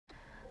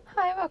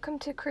Welcome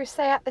to Crewe.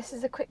 This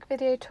is a quick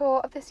video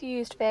tour of this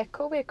used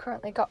vehicle we've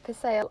currently got for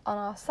sale on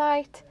our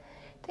site.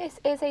 This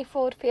is a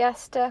Ford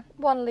Fiesta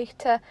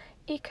 1.0T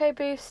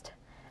EcoBoost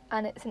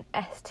and it's an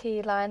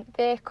ST line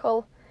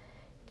vehicle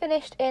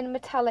finished in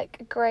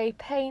metallic grey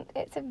paint.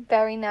 It's a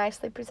very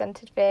nicely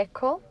presented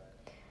vehicle.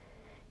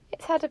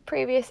 It's had a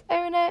previous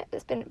owner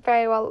that's been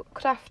very well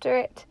looked after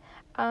it,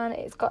 and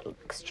it's got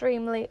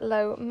extremely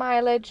low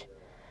mileage,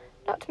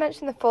 not to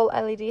mention the full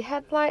LED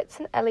headlights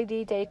and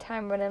LED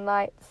daytime running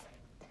lights.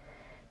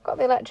 Got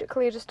the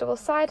electrically adjustable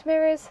side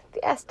mirrors,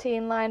 the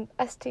ST line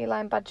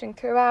badging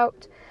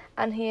throughout,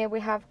 and here we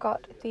have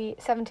got the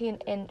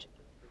 17-inch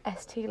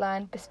ST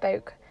line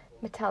bespoke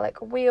metallic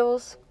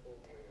wheels.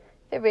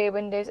 The rear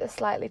windows are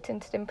slightly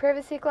tinted in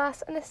privacy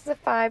glass, and this is a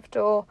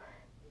 5-door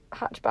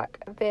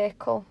hatchback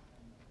vehicle.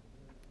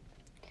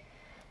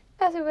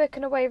 As we're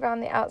working our way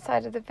around the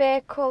outside of the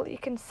vehicle, you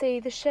can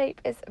see the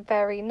shape is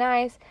very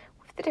nice.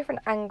 With the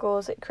different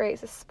angles, it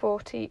creates a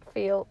sporty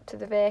feel to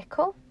the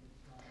vehicle.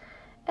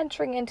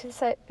 Entering into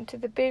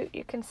the boot,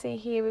 you can see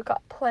here we've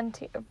got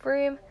plenty of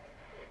room.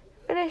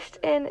 Finished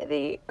in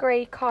the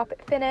grey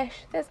carpet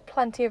finish, there's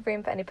plenty of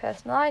room for any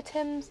personal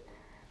items,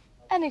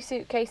 any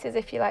suitcases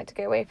if you like to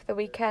go away for the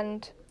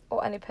weekend,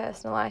 or any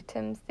personal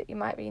items that you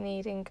might be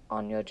needing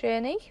on your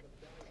journey.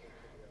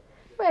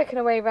 Working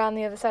our way around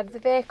the other side of the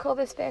vehicle,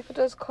 this vehicle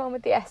does come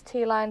with the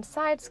ST line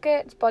side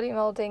skirts, body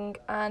moulding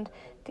and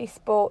the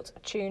sport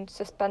tuned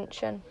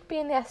suspension.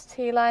 Being the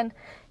ST line,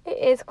 it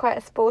is quite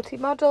a sporty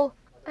model,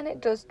 and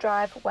it does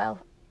drive well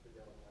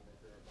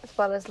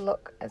as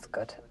look as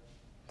good.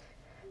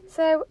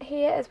 So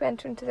here, as we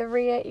enter into the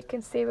rear, you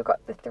can see we've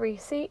got the 3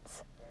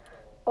 seats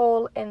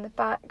all in the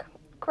back.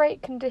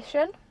 Great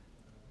condition,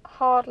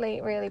 hardly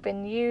really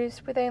been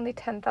used, with only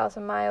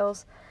 10,000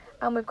 miles,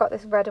 and we've got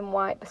this red and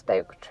white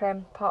bespoke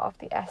trim, part of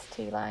the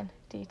ST line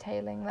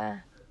detailing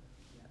there.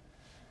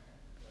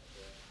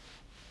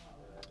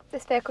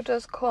 This vehicle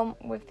does come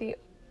with the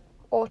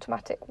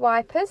automatic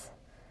wipers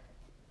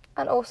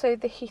and also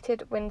the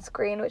heated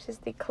windscreen, which is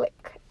the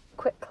quick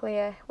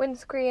clear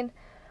windscreen.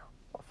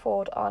 What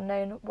Ford are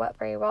known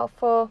very well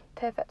for.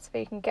 Perfect so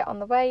you can get on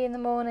the way in the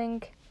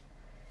morning.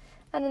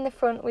 And in the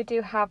front we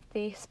do have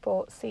the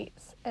sport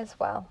seats as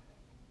well.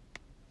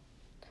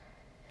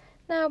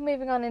 Now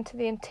moving on into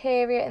the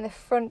interior, in the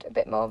front a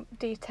bit more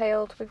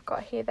detailed, we've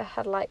got here the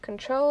headlight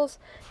controls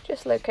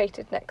just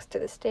located next to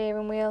the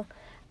steering wheel,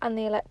 and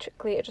the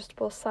electrically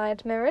adjustable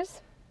side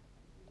mirrors.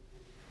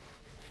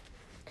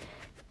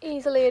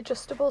 Easily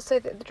adjustable so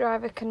that the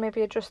driver can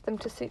maybe adjust them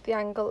to suit the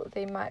angle that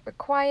they might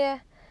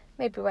require,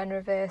 maybe when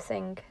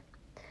reversing.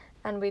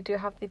 And we do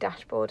have the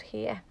dashboard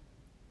here.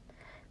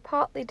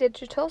 Partly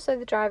digital, so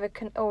the driver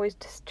can always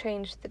just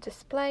change the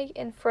display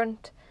in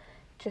front,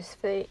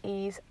 just for the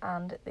ease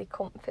and the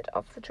comfort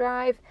of the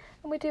drive.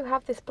 And we do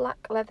have this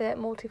black leather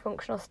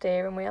multifunctional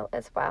steering wheel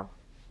as well.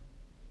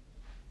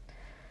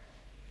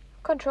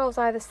 Controls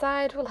either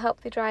side will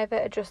help the driver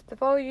adjust the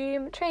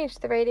volume, change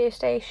the radio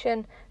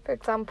station, for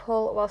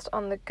example, whilst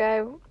on the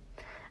go.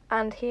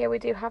 And here we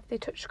do have the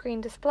touchscreen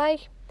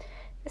display.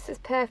 This is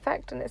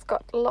perfect, and it's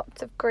got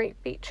lots of great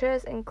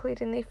features,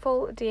 including the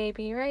full DAB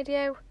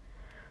radio,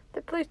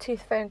 the Bluetooth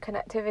phone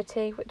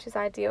connectivity, which is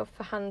ideal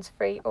for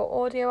hands-free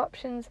or audio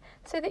options,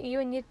 so that you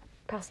and your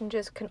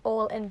passengers can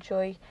all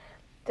enjoy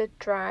the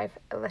drive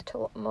a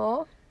little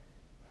more.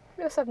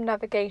 We also have a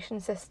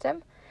navigation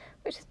system,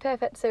 which is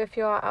perfect, so if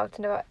you are out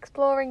and about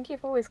exploring,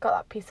 you've always got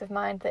that peace of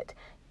mind that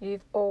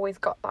you've always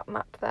got that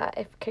map there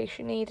in case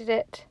you needed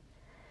it.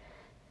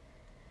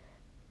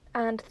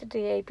 And the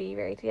DAB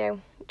radio.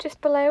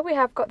 Just below we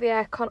have got the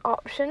aircon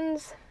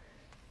options,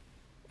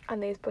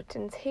 and these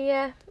buttons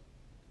here,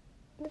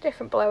 the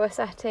different blower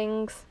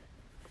settings,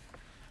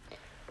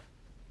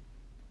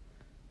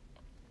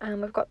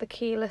 and we've got the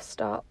keyless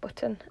start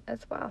button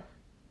as well.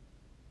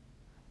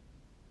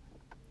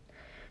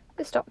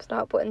 The stop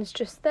start button is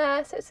just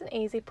there, so it's an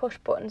easy push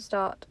button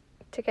start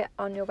to get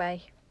on your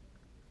way.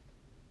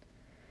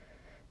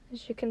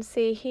 As you can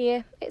see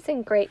here, it's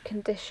in great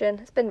condition.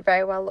 It's been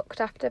very well looked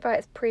after by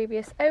its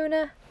previous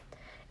owner.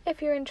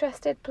 If you're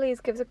interested, please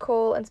give us a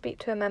call and speak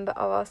to a member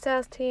of our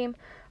sales team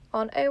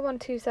on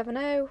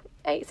 01270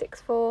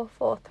 864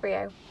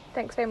 430.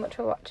 Thanks very much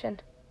for watching.